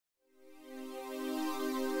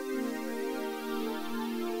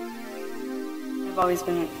I've always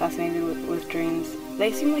been fascinated with dreams.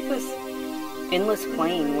 They seem like this endless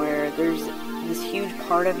plane where there's this huge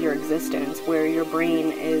part of your existence where your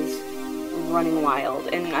brain is running wild,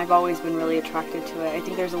 and I've always been really attracted to it. I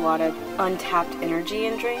think there's a lot of untapped energy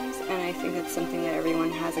in dreams, and I think it's something that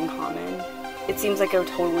everyone has in common. It seems like a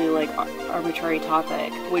totally arbitrary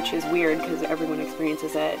topic, which is weird because everyone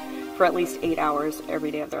experiences it for at least 8 hours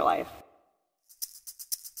every day of their life.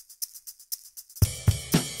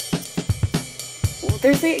 Well,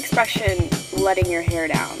 there's the expression, letting your hair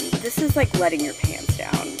down. This is like letting your pants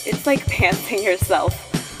down. It's like pantsing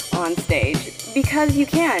yourself on stage, because you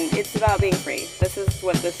can. It's about being free. This is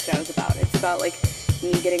what this show is about. It's about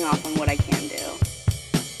me getting off on what I can do.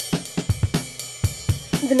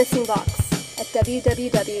 The Missing Box at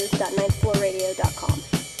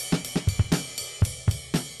www.ninthfloorradio.com.